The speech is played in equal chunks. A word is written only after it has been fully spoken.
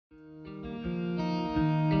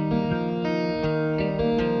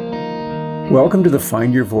Welcome to the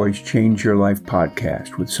Find Your Voice, Change Your Life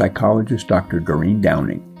podcast with psychologist Dr. Doreen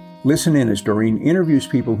Downing. Listen in as Doreen interviews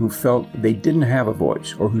people who felt they didn't have a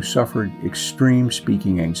voice or who suffered extreme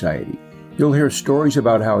speaking anxiety. You'll hear stories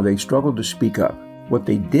about how they struggled to speak up, what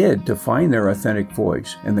they did to find their authentic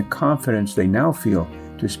voice, and the confidence they now feel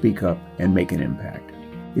to speak up and make an impact.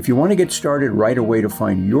 If you want to get started right away to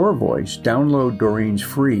find your voice, download Doreen's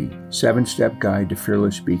free 7-step guide to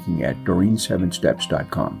fearless speaking at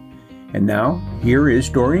doreen7steps.com. And now, here is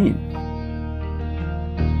Doreen.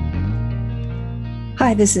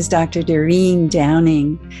 Hi, this is Dr. Doreen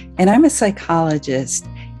Downing, and I'm a psychologist,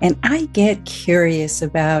 and I get curious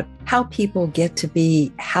about how people get to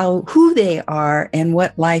be who they are and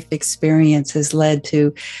what life experience has led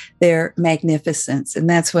to their magnificence. And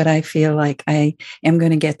that's what I feel like I am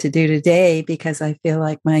going to get to do today, because I feel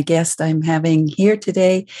like my guest I'm having here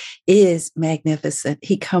today is magnificent.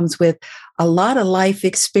 He comes with a lot of life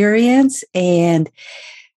experience and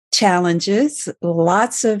challenges,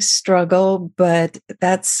 lots of struggle, but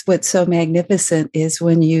that's what's so magnificent is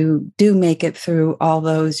when you do make it through all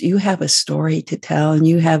those, you have a story to tell and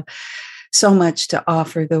you have so much to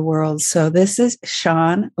offer the world. So this is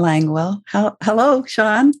Sean Langwell. Hello,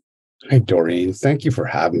 Sean. Hi, Doreen. Thank you for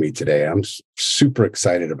having me today. I'm super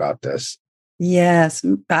excited about this. Yes,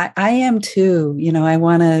 I am too. You know, I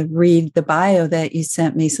want to read the bio that you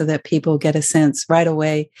sent me so that people get a sense right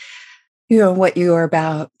away, you know, what you are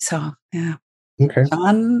about. So, yeah. Okay.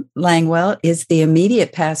 Sean Langwell is the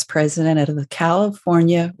immediate past president of the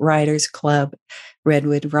California Writers Club,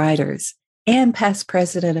 Redwood Writers, and past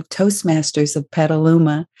president of Toastmasters of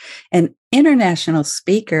Petaluma, an international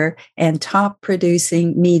speaker and top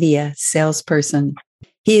producing media salesperson.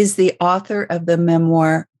 He is the author of the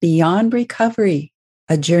memoir, Beyond Recovery,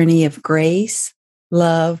 A Journey of Grace,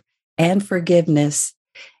 Love, and Forgiveness,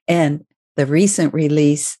 and the recent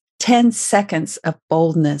release, 10 Seconds of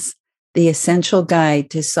Boldness, the essential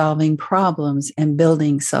guide to solving problems and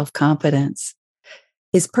building self-confidence.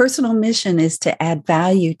 His personal mission is to add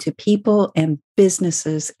value to people and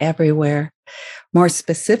businesses everywhere, more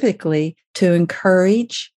specifically, to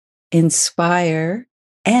encourage, inspire,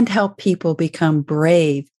 and help people become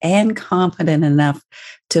brave and confident enough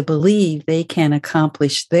to believe they can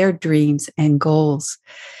accomplish their dreams and goals.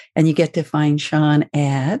 And you get to find Sean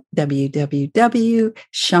at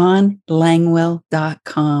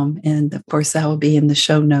www.seanlangwell.com. And of course, that will be in the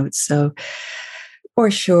show notes. So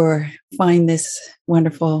for sure, find this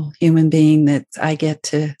wonderful human being that I get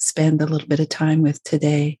to spend a little bit of time with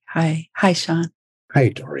today. Hi, Sean. Hi,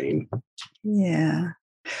 Doreen. Yeah.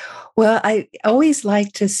 Well, I always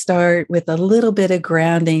like to start with a little bit of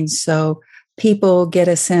grounding so people get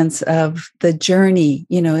a sense of the journey.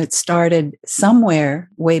 You know, it started somewhere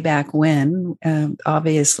way back when.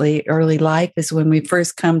 Obviously, early life is when we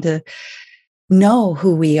first come to know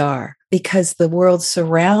who we are, because the world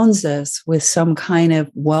surrounds us with some kind of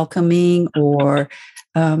welcoming or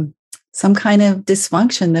some kind of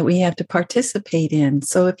dysfunction that we have to participate in.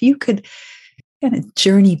 So if you could kind of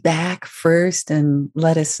journey back first and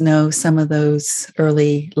let us know some of those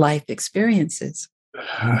early life experiences.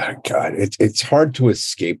 God, it's hard to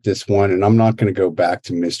escape this one. And I'm not going to go back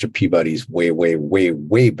to Mr. Peabody's way, way, way,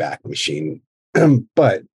 way back machine.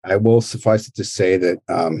 But I will suffice it to say that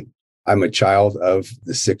I'm a child of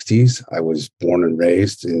the 60s. I was born and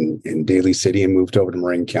raised in Daly City and moved over to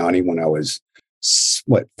Marin County when I was,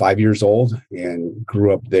 5 years old, and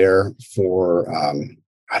grew up there for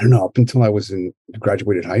up until I was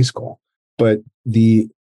graduated high school. But the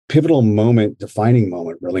pivotal moment, defining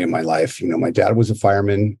moment really in my life, you know, my dad was a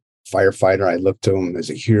firefighter. I looked to him as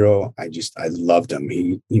a hero. I loved him.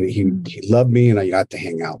 He loved me, and I got to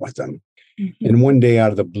hang out with him. Mm-hmm. And one day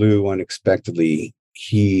out of the blue, unexpectedly,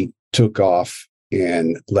 he took off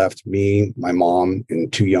and left me, my mom, and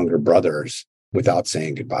 2 younger brothers without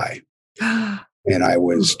saying goodbye. And I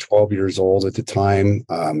was 12 years old at the time.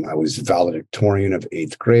 I was valedictorian of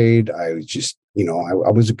 8th grade. I was just,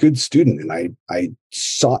 I was a good student, and I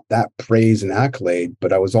sought that praise and accolade,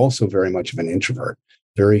 but I was also very much of an introvert,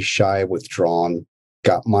 very shy, withdrawn,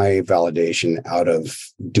 got my validation out of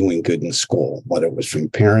doing good in school, whether it was from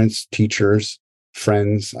parents, teachers,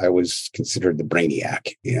 friends. I was considered the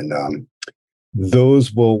brainiac. And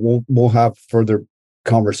those we'll have further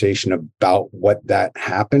conversation about what that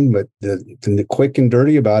happened, but the quick and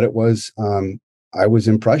dirty about it was I was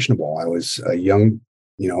impressionable. I was a young,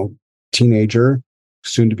 teenager,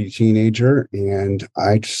 soon to be teenager, and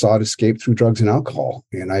I sought escape through drugs and alcohol.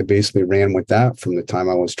 And I basically ran with that from the time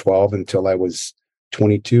I was 12 until I was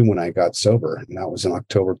 22 when I got sober. And that was on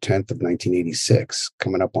October 10th of 1986,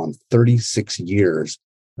 coming up on 36 years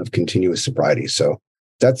of continuous sobriety. So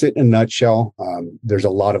that's it in a nutshell. There's a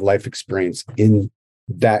lot of life experience in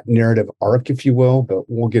that narrative arc, if you will, but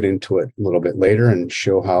we'll get into it a little bit later and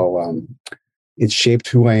show how it's shaped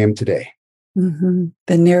who I am today. Mm-hmm.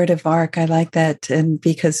 The narrative arc, I like that. And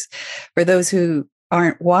because for those who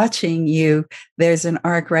aren't watching you, there's an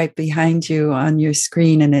arc right behind you on your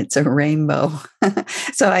screen, and it's a rainbow.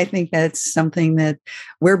 So I think that's something that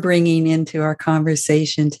we're bringing into our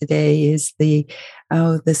conversation today is the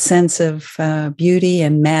sense of beauty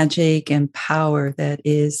and magic and power that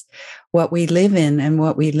is what we live in and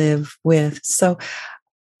what we live with. So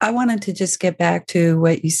I wanted to just get back to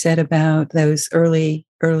what you said about those early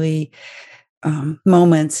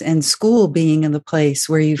moments and school being in the place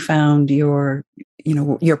where you found your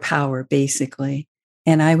power, basically.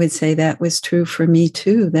 And I would say that was true for me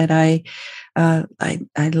too, that I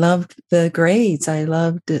loved the grades. I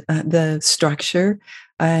loved the structure,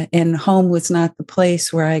 and home was not the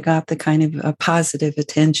place where I got the kind of positive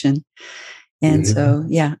attention. And so,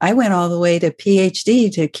 yeah, I went all the way to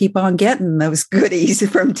PhD to keep on getting those goodies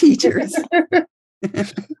from teachers.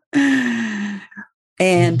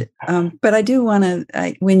 And, but I do want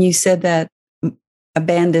to, when you said that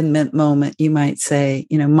abandonment moment, you might say,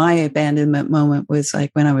 my abandonment moment was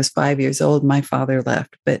like when I was 5 years old, my father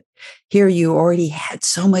left. But here you already had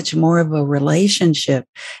so much more of a relationship.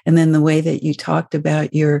 And then the way that you talked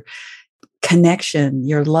about your connection,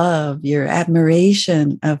 your love, your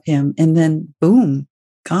admiration of him, and then boom,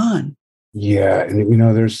 gone. Yeah.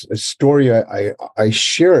 And, there's a story I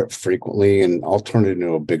share it frequently, and I'll turn it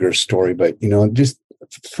into a bigger story. But, just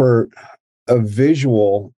for a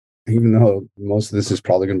visual, even though most of this is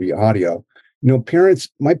probably going to be audio,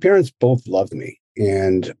 my parents both loved me,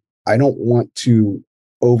 and I don't want to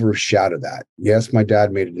overshadow that. Yes, my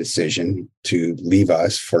dad made a decision to leave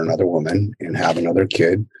us for another woman and have another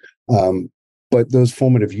kid. But those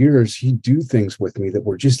formative years, he'd do things with me that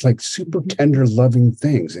were just like super tender, loving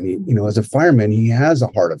things. And he, as a fireman, he has a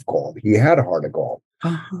heart of gold. He had a heart of gold.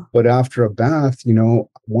 Uh-huh. But after a bath,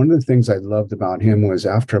 one of the things I loved about him was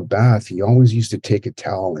after a bath, he always used to take a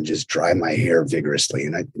towel and just dry my hair vigorously.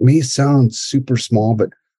 And it may sound super small,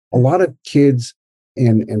 but a lot of kids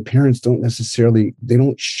and parents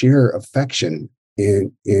don't share affection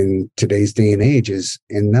in today's day and age,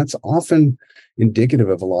 and that's often indicative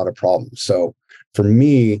of a lot of problems. So for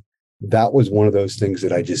me, that was one of those things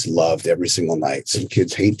that I just loved every single night. Some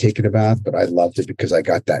kids hate taking a bath, but I loved it because I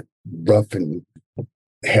got that rough and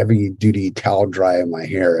heavy duty towel dry in my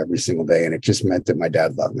hair every single day. And it just meant that my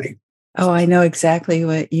dad loved me. Oh, I know exactly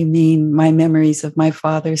what you mean. My memories of my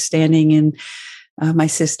father standing in my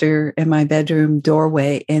sister in my bedroom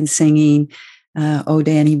doorway and singing "Oh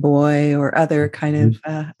Danny Boy" or other kind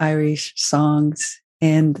of Irish songs.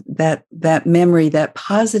 And that memory, that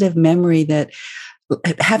positive memory that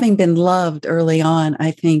having been loved early on,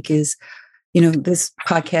 I think is, this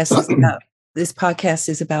podcast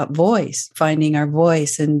is about voice, finding our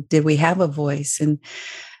voice. And did we have a voice? And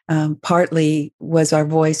partly was our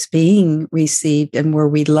voice being received, and were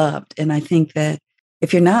we loved? And I think that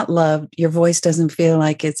if you're not loved, your voice doesn't feel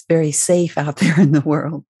like it's very safe out there in the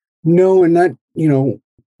world. No, and that,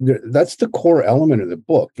 that's the core element of the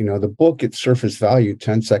book. The book, at surface value,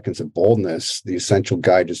 10 Seconds of Boldness, the essential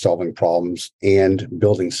guide to solving problems and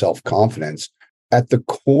building self-confidence. At the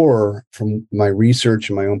core, from my research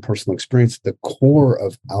and my own personal experience, the core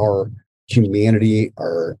of our humanity,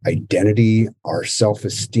 our identity, our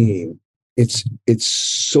self-esteem, it's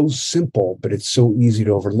so simple, but it's so easy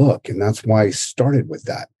to overlook. And that's why I started with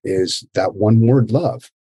that, is that one word, love.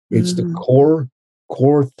 It's the core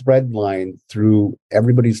thread line through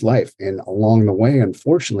everybody's life. And along the way,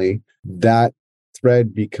 unfortunately, that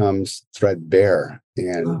thread becomes threadbare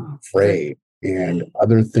and frayed, and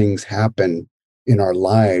other things happen in our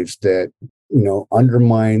lives that,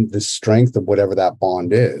 undermine the strength of whatever that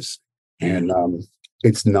bond is. And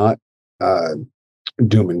it's not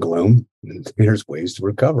doom and gloom. There's ways to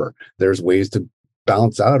recover. There's ways to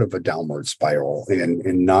bounce out of a downward spiral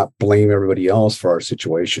and not blame everybody else for our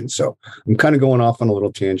situation. So I'm kind of going off on a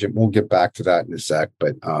little tangent. We'll get back to that in a sec,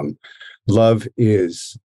 but love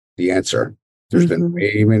is the answer. There's been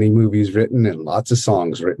way many movies written and lots of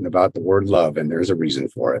songs written about the word love, and there's a reason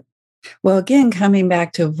for it. Well, again, coming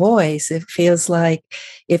back to voice, it feels like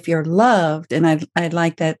if you're loved, and I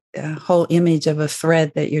like that whole image of a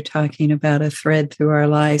thread that you're talking about, a thread through our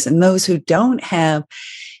lives, and those who don't have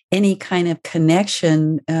any kind of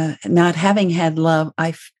connection, not having had love,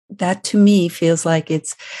 that to me feels like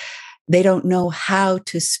they don't know how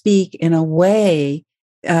to speak in a way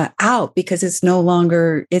out, because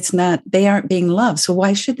they aren't being loved. So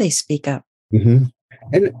why should they speak up? Mm-hmm.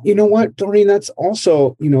 And you know what, Doreen, that's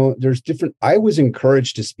also, there's different, I was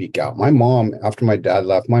encouraged to speak out. My mom, after my dad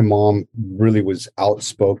left, my mom really was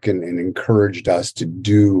outspoken and encouraged us to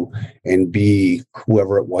do and be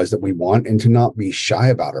whoever it was that we want and to not be shy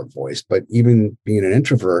about our voice. But even being an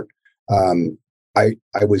introvert,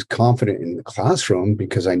 I was confident in the classroom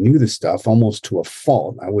because I knew this stuff almost to a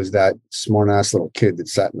fault. I was that smart ass little kid that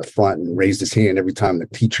sat in the front and raised his hand every time the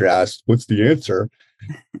teacher asked, "What's the answer?"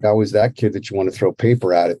 I was that kid that you want to throw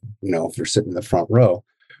paper at it, if you're sitting in the front row.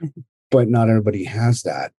 But not everybody has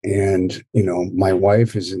that. And, my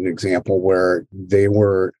wife is an example where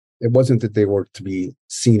it wasn't that they were to be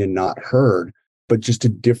seen and not heard, but just a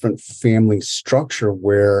different family structure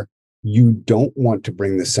where you don't want to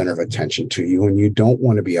bring the center of attention to you and you don't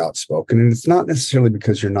want to be outspoken. And it's not necessarily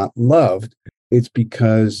because you're not loved. It's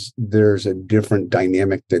because there's a different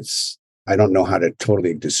dynamic I don't know how to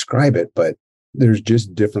totally describe it, but there's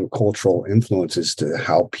just different cultural influences to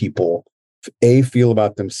how people, A, feel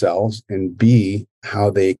about themselves, and B, how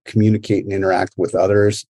they communicate and interact with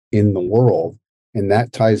others in the world. And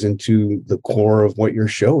that ties into the core of what your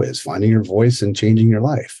show is, finding your voice and changing your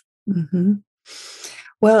life. Mm-hmm.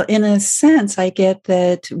 Well, in a sense, I get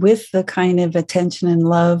that with the kind of attention and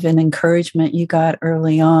love and encouragement you got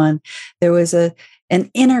early on, there was an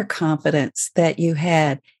inner confidence that you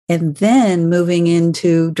had. And then moving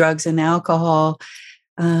into drugs and alcohol,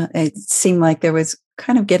 it seemed like there was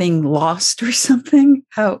kind of getting lost or something.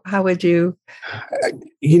 How would you?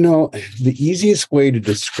 The easiest way to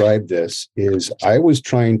describe this is I was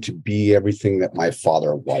trying to be everything that my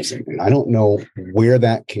father wasn't. And I don't know where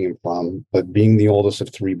that came from, but being the oldest of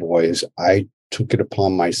three boys, I took it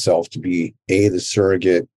upon myself to be A, the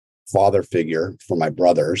surrogate father figure for my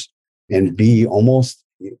brothers, and B, almost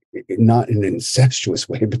not in an incestuous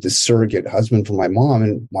way, but the surrogate husband for my mom.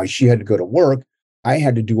 And while she had to go to work, I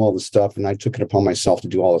had to do all the stuff, and I took it upon myself to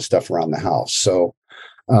do all the stuff around the house. So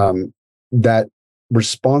that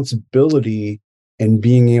responsibility and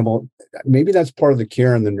being able, maybe that's part of the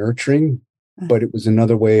care and the nurturing, but it was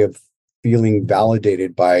another way of feeling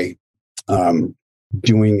validated by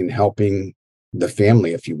doing and helping the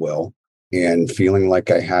family, if you will, and feeling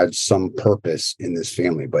like I had some purpose in this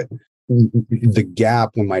family. But the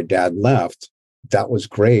gap when my dad left, that was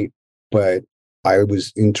great. But I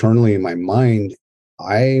was internally in my mind,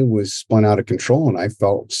 I was spun out of control and I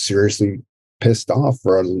felt seriously pissed off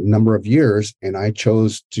for a number of years. And I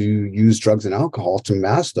chose to use drugs and alcohol to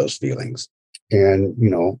mask those feelings. And,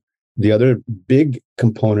 the other big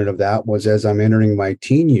component of that was as I'm entering my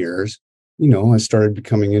teen years, I started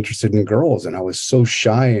becoming interested in girls, and I was so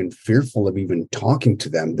shy and fearful of even talking to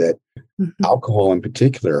them that alcohol in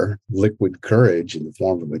particular, liquid courage in the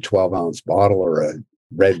form of a 12-ounce bottle or a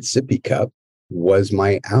red sippy cup, was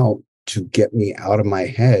my out to get me out of my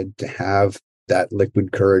head, to have that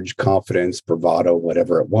liquid courage, confidence, bravado,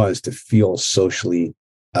 whatever it was, to feel socially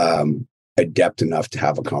adept enough to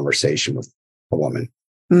have a conversation with a woman.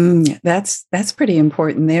 That's pretty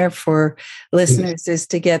important there for listeners, is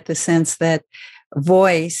to get the sense that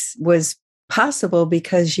voice was possible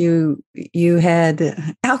because you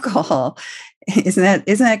had alcohol. Isn't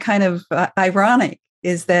that kind of ironic?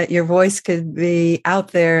 Is that your voice could be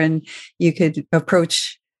out there and you could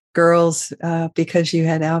approach girls because you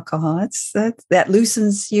had alcohol? That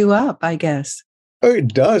loosens you up, I guess. Oh,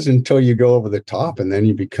 it does, until you go over the top, and then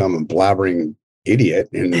you become a blabbering idiot,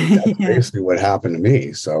 and that's basically what happened to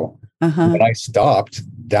me. So when I stopped,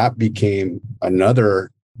 that became another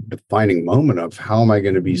defining moment of how am I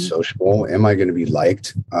going to be sociable? Am I going to be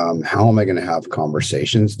liked? How am I going to have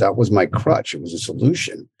conversations? That was my crutch. It was a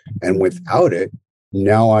solution. And without it,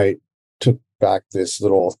 now I took back this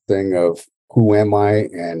little thing of who am I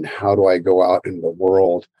and how do I go out in the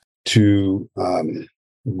world to,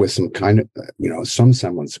 with some kind of, some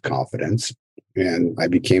semblance of confidence. And I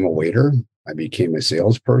became a waiter. I became a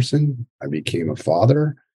salesperson. I became a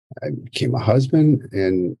father. I became a husband.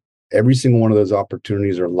 And every single one of those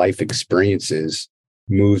opportunities or life experiences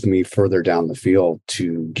moved me further down the field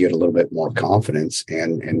to get a little bit more confidence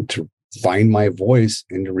and to find my voice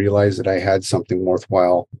and to realize that I had something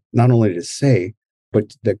worthwhile, not only to say,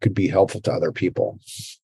 but that could be helpful to other people.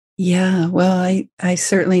 Yeah, well, I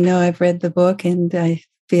certainly know. I've read the book, and I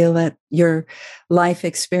feel that your life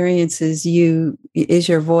experiences is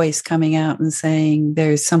your voice coming out and saying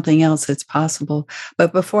there's something else that's possible.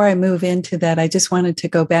 But before I move into that, I just wanted to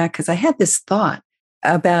go back because I had this thought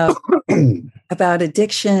about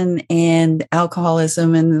addiction and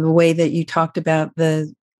alcoholism, and the way that you talked about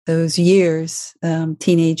those years,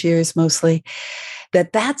 teenage years mostly,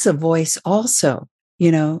 that's a voice also.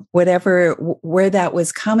 Where that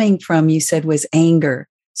was coming from, you said was anger.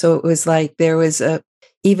 So it was like there was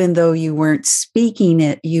even though you weren't speaking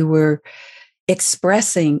it, you were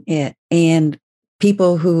expressing it. And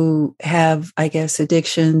people who have, I guess,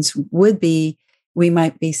 addictions we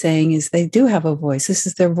might be saying is they do have a voice. This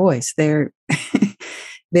is their voice. They're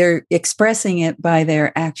they're expressing it by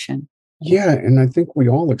their action. Yeah. And I think we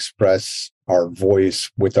all express our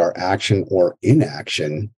voice with our action or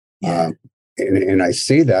inaction. Yeah. And I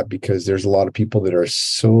say that because there's a lot of people that are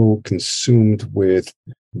so consumed with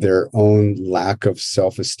their own lack of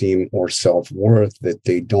self-esteem or self-worth that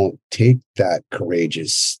they don't take that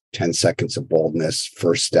courageous 10 seconds of boldness,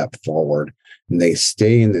 first step forward. And they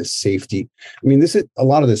stay in this safety. I mean, a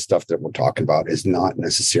lot of this stuff that we're talking about is not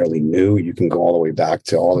necessarily new. You can go all the way back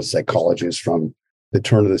to all the psychologists from the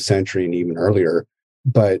turn of the century and even earlier,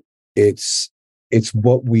 but it's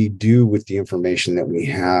what we do with the information that we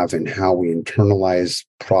have and how we internalize,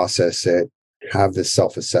 process it, have this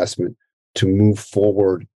self-assessment to move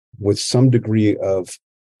forward with some degree of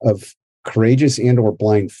courageous and or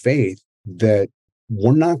blind faith that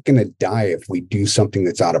we're not going to die if we do something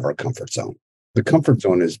that's out of our comfort zone. The comfort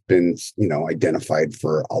zone has been, identified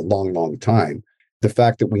for a long, long time. The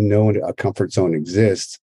fact that we know a comfort zone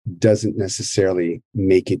exists doesn't necessarily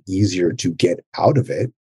make it easier to get out of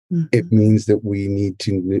it. Mm-hmm. It means that we need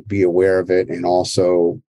to be aware of it and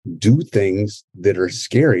also do things that are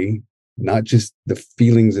scary, not just the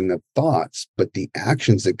feelings and the thoughts, but the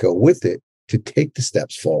actions that go with it to take the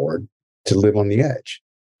steps forward, to live on the edge,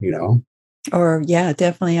 Or, yeah,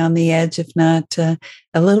 definitely on the edge, if not a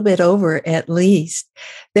little bit over at least.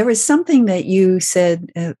 There was something that you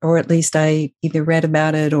said, or at least I either read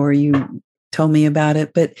about it or you told me about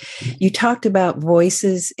it, but you talked about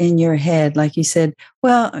voices in your head. Like you said,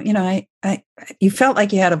 well, you felt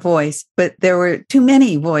like you had a voice, but there were too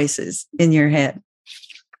many voices in your head.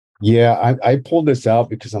 Yeah, I pulled this out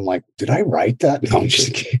because I'm like, did I write that? No, I'm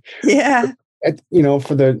just kidding. Yeah.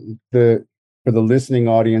 For the listening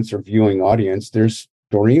audience or viewing audience,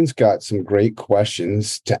 Doreen's got some great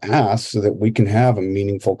questions to ask so that we can have a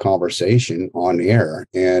meaningful conversation on air.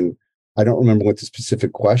 And I don't remember what the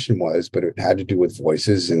specific question was, but it had to do with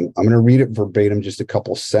voices. And I'm going to read it verbatim, just a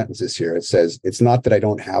couple sentences here. It says, "It's not that I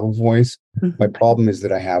don't have a voice. Mm-hmm. My problem is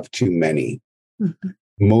that I have too many. Mm-hmm.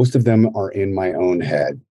 Most of them are in my own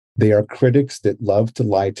head. They are critics that love to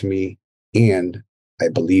lie to me, and I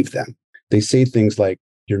believe them. They say things like,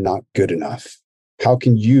 'You're not good enough. How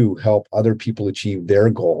can you help other people achieve their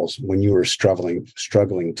goals when you are struggling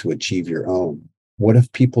to achieve your own? What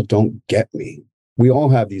if people don't get me?' We all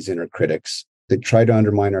have these inner critics that try to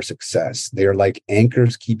undermine our success. They are like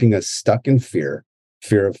anchors keeping us stuck in fear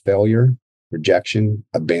of failure, rejection,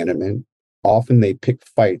 abandonment. Often they pick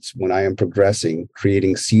fights when I am progressing,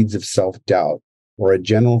 creating seeds of self-doubt or a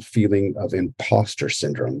general feeling of imposter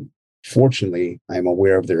syndrome. Fortunately, I am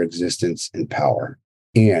aware of their existence and power,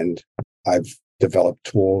 and I've developed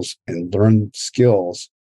tools and learned skills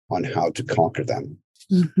on how to conquer them."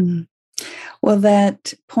 Mm-hmm. Well,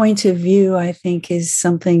 that point of view, I think, is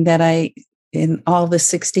something that in all the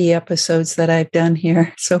 60 episodes that I've done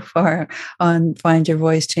here so far on Find Your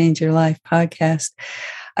Voice, Change Your Life podcast,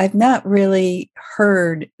 I've not really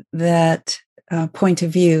heard that point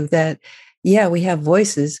of view that, yeah, we have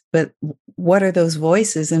voices, but what are those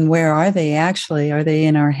voices and where are they actually? Are they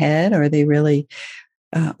in our head? Are they really,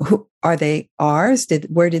 are they ours?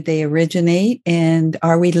 Where did they originate? And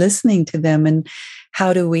are we listening to them? And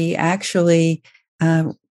how do we actually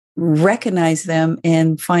recognize them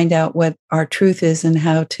and find out what our truth is and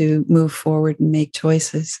how to move forward and make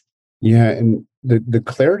choices? Yeah, and the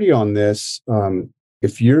clarity on this,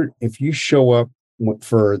 if you show up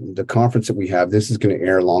for the conference that we have, this is going to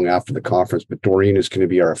air long after the conference, but Doreen is going to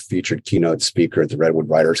be our featured keynote speaker at the Redwood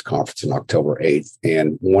Writers Conference on October 8th.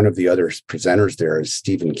 And one of the other presenters there is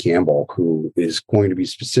Stephen Campbell, who is going to be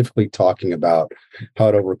specifically talking about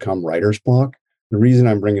how to overcome writer's block. The reason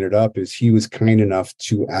I'm bringing it up is he was kind enough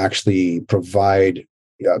to actually provide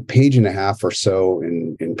a page and a half or so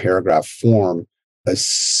in paragraph form, a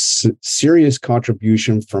serious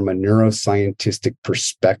contribution from a neuroscientific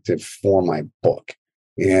perspective for my book.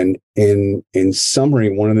 And in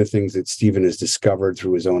summary, one of the things that Stephen has discovered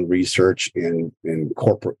through his own research and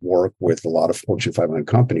corporate work with a lot of Fortune 500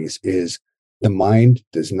 companies is the mind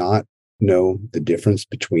does not know the difference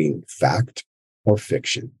between fact or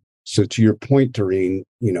fiction. So to your point, Doreen,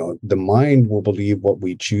 the mind will believe what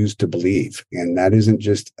we choose to believe. And that isn't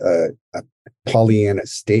just a Pollyanna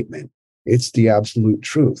statement. It's the absolute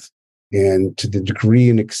truth. And to the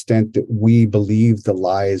degree and extent that we believe the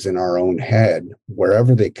lies in our own head,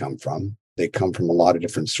 wherever they come from a lot of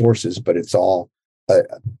different sources, but it's all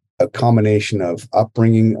a a combination of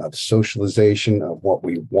upbringing, of socialization, of what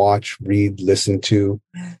we watch, read, listen to,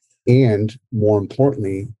 and more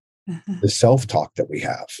importantly, the self-talk that we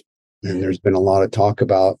have. And there's been a lot of talk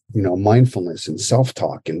about, mindfulness and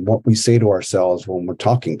self-talk and what we say to ourselves when we're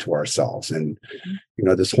talking to ourselves. And,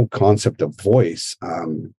 this whole concept of voice.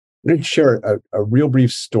 I'm going to share a real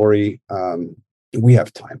brief story. We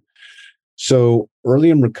have time. So early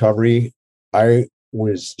in recovery, I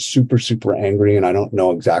was super, super angry, and I don't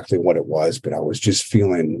know exactly what it was, but I was just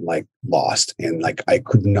feeling like lost, and like I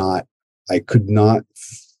could not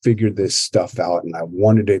figure this stuff out. And I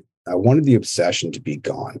wanted the obsession to be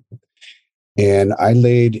gone. And I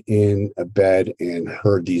laid in a bed and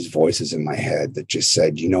heard these voices in my head that just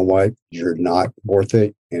said, you know what, you're not worth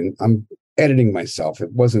it. And I'm editing myself.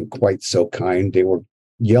 It wasn't quite so kind. They were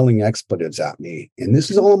yelling expletives at me. And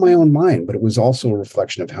this is all in my own mind, but it was also a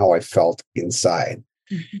reflection of how I felt inside.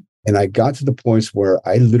 Mm-hmm. And I got to the point where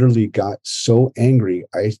I literally got so angry,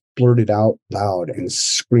 I blurted out loud and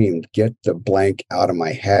screamed, get the blank out of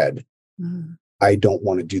my head. Mm. I don't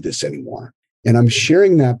want to do this anymore. And I'm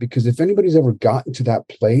sharing that because if anybody's ever gotten to that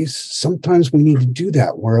place, sometimes we need to do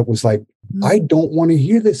that, where it was like, I don't want to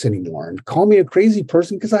hear this anymore. And call me a crazy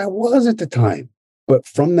person, because I was at the time. But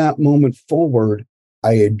from that moment forward,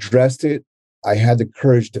 I addressed it. I had the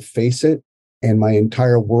courage to face it. And my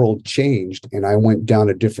entire world changed. And I went down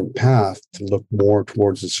a different path to look more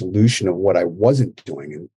towards the solution of what I wasn't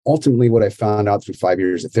doing. And ultimately, what I found out through 5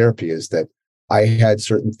 years of therapy is that I had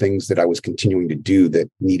certain things that I was continuing to do that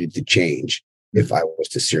needed to change if I was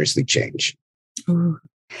to seriously change. Ooh.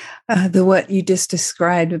 What you just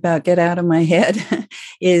described about get out of my head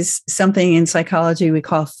is something in psychology we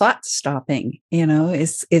call thought stopping.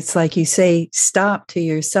 It's like you say stop to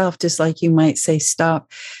yourself, just like you might say stop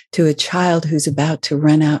to a child who's about to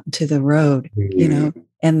run out into the road,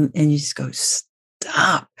 and you just go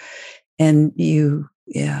stop. And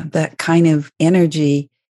that kind of energy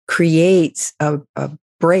creates a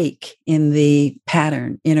break in the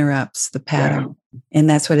pattern, interrupts the pattern. Yeah. And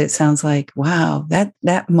that's what it sounds like. Wow,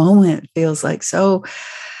 that moment feels like so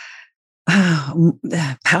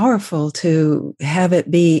powerful to have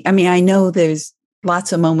it be. I mean, I know there's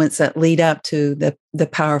lots of moments that lead up to the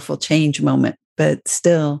powerful change moment, but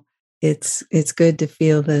still, it's good to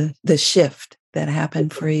feel the shift that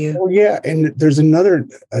happened for you. Well, yeah. And there's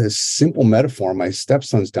a simple metaphor. My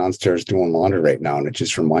stepson's downstairs doing laundry right now, and it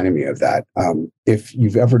just reminded me of that. If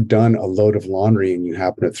you've ever done a load of laundry and you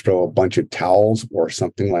happen to throw a bunch of towels or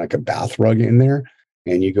something like a bath rug in there,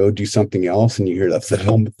 and you go do something else and you hear the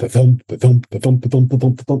thump, the thump, the thump, the thump, the thump, the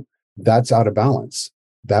thump, the thump, that's out of balance.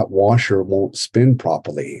 That washer won't spin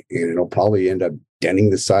properly, and it'll probably end up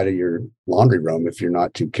denting the side of your laundry room if you're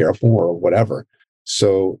not too careful or whatever.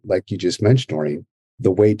 So like you just mentioned, Noreen,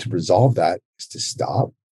 the way to resolve that is to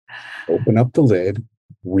stop, open up the lid,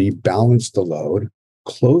 rebalance the load,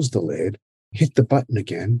 close the lid, hit the button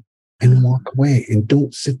again, and walk away. And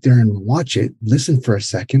don't sit there and watch it. Listen for a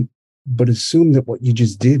second, but assume that what you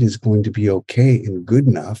just did is going to be okay and good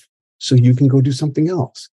enough so you can go do something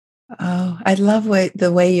else. Oh, I love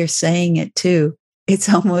the way you're saying it too. It's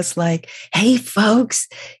almost like, hey, folks,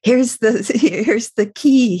 here's the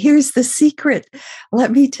key. Here's the secret.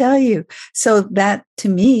 Let me tell you. So that to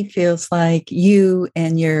me feels like you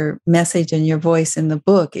and your message and your voice in the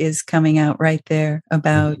book is coming out right there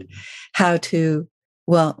about how to,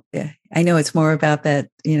 I know it's more about that,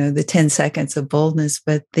 the 10 seconds of boldness,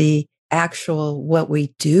 but the actual what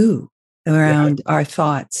we do around our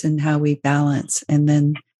thoughts and how we balance and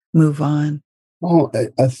then move on. Well,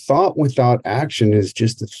 a thought without action is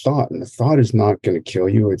just a thought, and the thought is not going to kill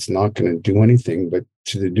you. It's not going to do anything, but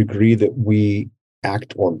to the degree that we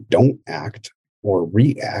act or don't act or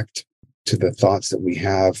react to the thoughts that we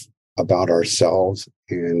have about ourselves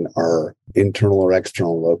and our internal or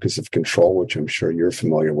external locus of control, which I'm sure you're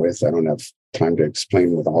familiar with. I don't have time to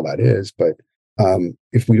explain what all that is, but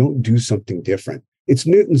if we don't do something different, it's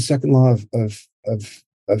Newton's second law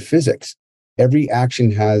of physics. Every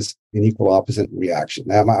action has an equal opposite reaction.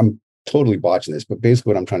 Now, I'm totally botching this, but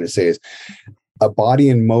basically what I'm trying to say is a body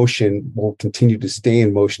in motion will continue to stay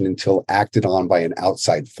in motion until acted on by an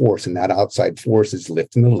outside force. And that outside force is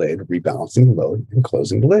lifting the lid, rebalancing the load, and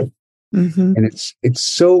closing the lid. Mm-hmm. And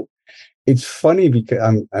it's funny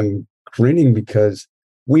because I'm grinning because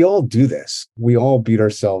we all do this. We all beat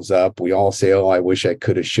ourselves up. We all say, oh, I wish I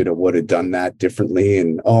could have, should have, would have done that differently.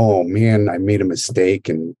 And oh man, I made a mistake.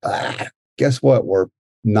 And guess what? We're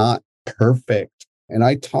not perfect. And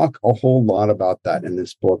I talk a whole lot about that in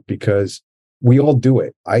this book because we all do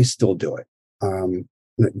it. I still do it.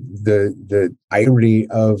 The irony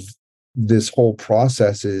of this whole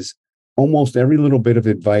process is almost every little bit of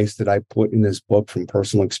advice that I put in this book from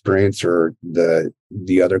personal experience or the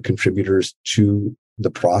other contributors to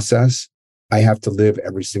the process, I have to live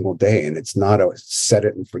every single day. And it's not a set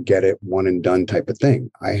it and forget it, one and done type of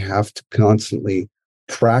thing. I have to constantly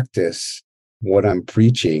practice what I'm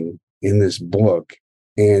preaching in this book.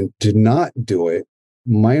 And to not do it,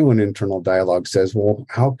 my own internal dialogue says, well,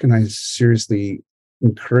 how can I seriously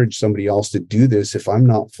encourage somebody else to do this if I'm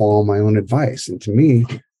not following my own advice? And to me,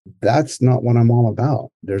 that's not what I'm all about.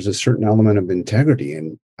 There's a certain element of integrity,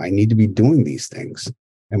 and I need to be doing these things.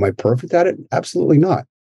 Am I perfect at it? Absolutely not.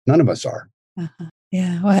 None of us are. Uh-huh.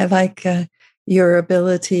 Yeah. Well, I like your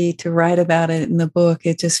ability to write about it in the book.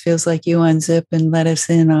 It just feels like you unzip and let us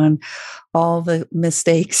in on all the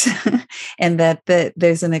mistakes and that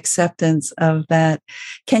there's an acceptance of that.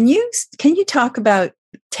 Can you talk about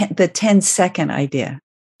the 10-second idea?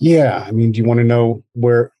 Yeah. I mean, do you want to know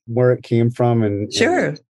where it came from? And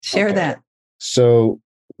sure. Share okay. that. So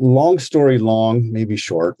long story long, maybe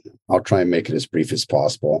short. I'll try and make it as brief as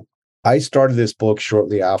possible. I started this book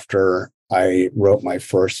shortly after I wrote my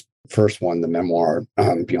first one, the memoir,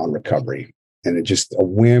 Beyond Recovery. And it just a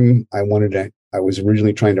whim. I was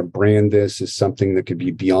originally trying to brand this as something that could be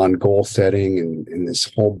beyond goal setting and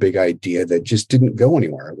this whole big idea that just didn't go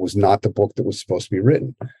anywhere. It was not the book that was supposed to be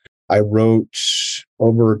written. I wrote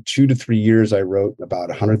over 2 to 3 years. I wrote about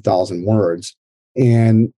 100,000 words.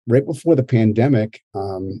 And right before the pandemic,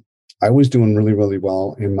 I was doing really, really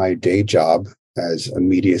well in my day job as a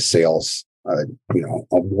media sales,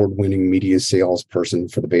 award-winning media sales person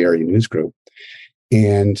for the Bay Area News Group.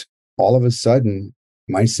 And all of a sudden,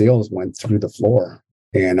 my sales went through the floor.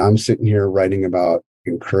 And I'm sitting here writing about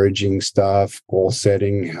encouraging stuff, goal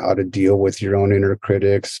setting, how to deal with your own inner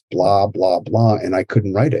critics, blah, blah, blah. And I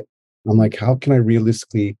couldn't write it. I'm like, how can I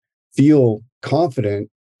realistically feel confident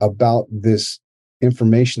about this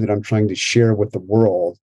information that I'm trying to share with the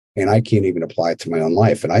world? And I can't even apply it to my own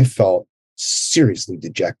life. And I felt seriously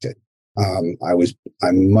dejected. I'm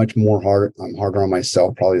harder on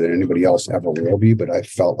myself probably than anybody else ever will be, but I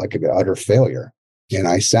felt like an utter failure. And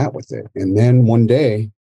I sat with it. And then one day,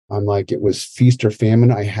 I'm like, it was feast or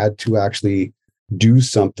famine. I had to actually do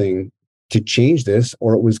something to change this,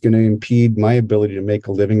 or it was going to impede my ability to make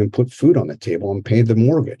a living and put food on the table and pay the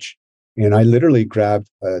mortgage. And I literally grabbed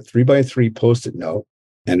a 3x3 Post-it note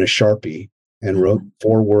and a Sharpie and wrote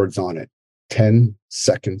 4 words on it: 10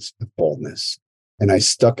 seconds of boldness. And I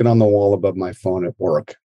stuck it on the wall above my phone at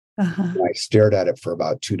work. And I stared at it for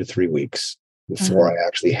about 2 to 3 weeks before I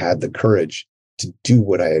actually had the courage to do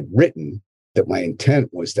what I had written, that my intent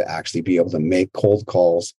was to actually be able to make cold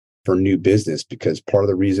calls for new business, because part of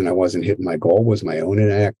the reason I wasn't hitting my goal was my own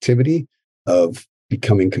inactivity of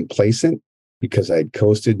becoming complacent, because I'd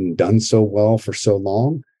coasted and done so well for so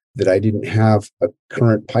long that I didn't have a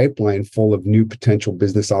current pipeline full of new potential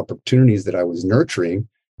business opportunities that I was nurturing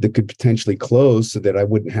that could potentially close, so that I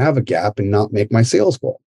wouldn't have a gap and not make my sales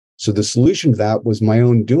goal. So the solution to that was my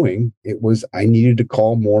own doing. It was, I needed to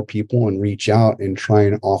call more people and reach out and try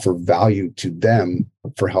and offer value to them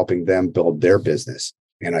for helping them build their business.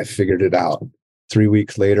 And I figured it out. 3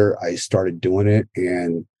 weeks later, I started doing it.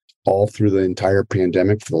 And all through the entire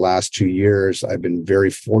pandemic for the last 2 years, I've been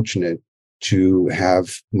very fortunate to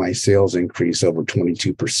have my sales increase over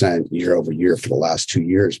 22% year over year for the last 2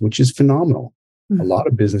 years, which is phenomenal. A lot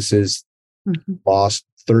of businesses lost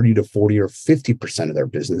 30 to 40 or 50% of their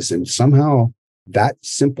business. And somehow that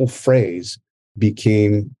simple phrase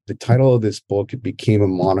became the title of this book. It became a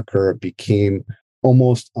moniker. It became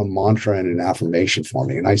almost a mantra and an affirmation for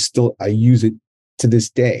me. And I use it to this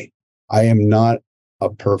day. I am not a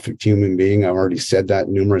perfect human being. I've already said that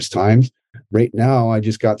numerous times. Right now, I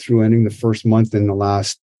just got through ending the first month in the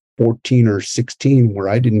last 14 or 16 where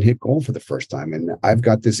I didn't hit goal for the first time. And I've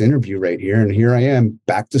got this interview right here. And here I am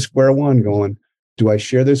back to square one going, do I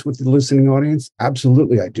share this with the listening audience?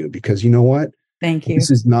 Absolutely, I do. Because you know what? Thank you.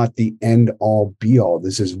 This is not the end all be all.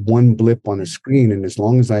 This is one blip on a screen. And as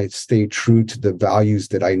long as I stay true to the values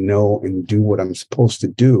that I know and do what I'm supposed to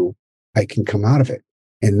do, I can come out of it.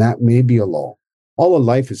 And that may be a lull. All of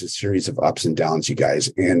life is a series of ups and downs, you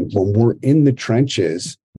guys. And when we're in the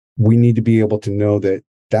trenches, we need to be able to know that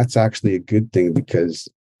that's actually a good thing, because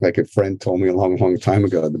like a friend told me a long, long time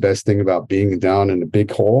ago, the best thing about being down in a big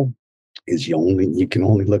hole is you can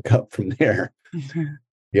only look up from there.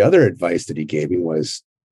 The other advice that he gave me was,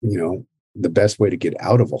 the best way to get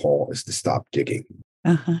out of a hole is to stop digging.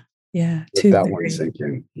 Yeah. That one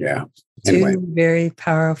sinking. Yeah. Anyway. 2 very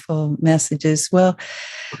powerful messages. Well,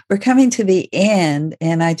 we're coming to the end,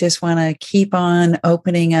 and I just want to keep on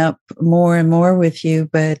opening up more and more with you.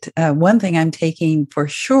 But one thing I'm taking for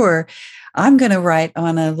sure I'm going to write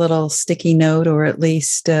on a little sticky note, or at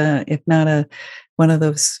least, if not one of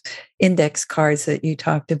those index cards that you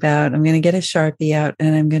talked about, I'm going to get a Sharpie out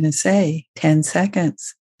and I'm going to say 10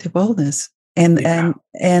 seconds to boldness.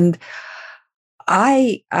 And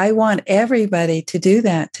I want everybody to do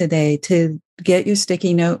that today, to get your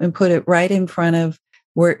sticky note and put it right in front of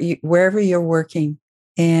wherever you're working.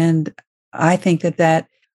 And I think that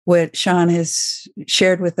what Sean has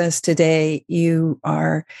shared with us today, you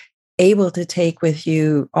are able to take with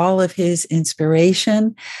you all of his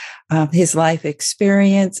inspiration, his life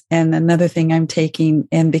experience. And another thing I'm taking,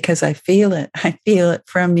 and because I feel it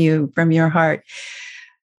from you, from your heart,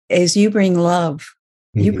 is you bring love.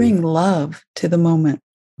 Mm-hmm. You bring love to the moment.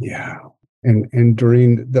 Yeah. And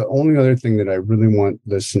Doreen, the only other thing that I really want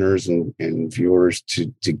listeners and viewers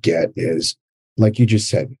to get is, like you just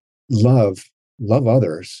said, love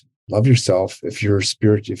others, love yourself. If you're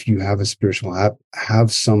if you have a spiritual,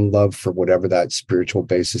 have some love for whatever that spiritual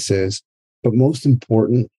basis is. But most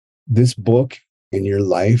important, this book in your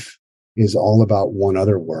life is all about one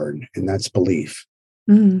other word, and that's belief.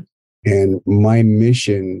 Mm-hmm. And my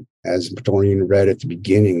mission, as Doreen read at the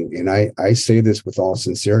beginning, and I say this with all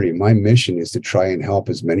sincerity, my mission is to try and help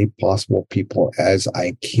as many possible people as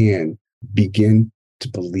I can begin to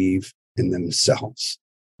believe in themselves.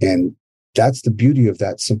 And that's the beauty of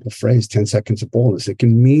that simple phrase, 10 seconds of boldness. It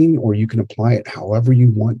can mean, or you can apply it however you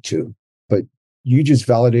want to. But you just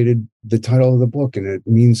validated the title of the book, and it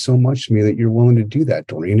means so much to me that you're willing to do that,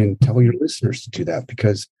 Doreen, and tell your listeners to do that,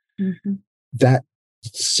 because that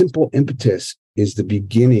simple impetus is the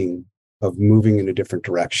beginning of moving in a different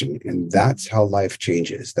direction. And that's how life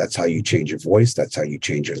changes. That's how you change your voice. That's how you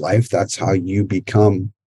change your life. That's how you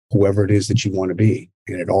become whoever it is that you want to be.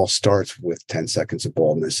 And it all starts with 10 seconds of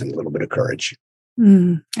boldness and a little bit of courage.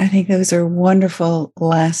 I think those are wonderful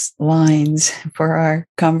last lines for our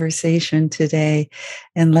conversation today.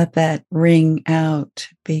 And let that ring out,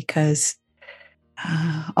 because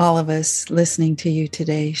all of us listening to you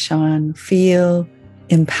today, Sean, feel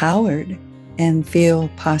empowered and feel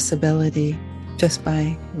possibility just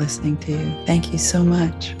by listening to you. Thank you so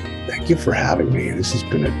much. Thank you for having me. This has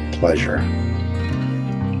been a pleasure.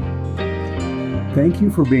 Thank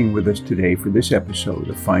you for being with us today for this episode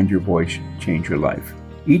of Find Your Voice, Change Your Life.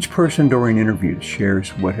 Each person Doreen interviews shares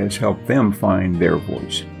what has helped them find their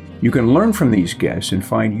voice. You can learn from these guests and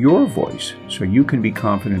find your voice so you can be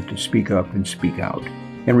confident to speak up and speak out.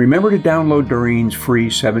 And remember to download Doreen's free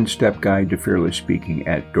 7-step guide to fearless speaking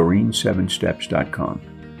at doreen7steps.com.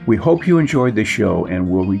 We hope you enjoyed the show and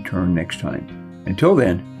will return next time. Until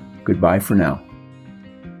then, goodbye for now.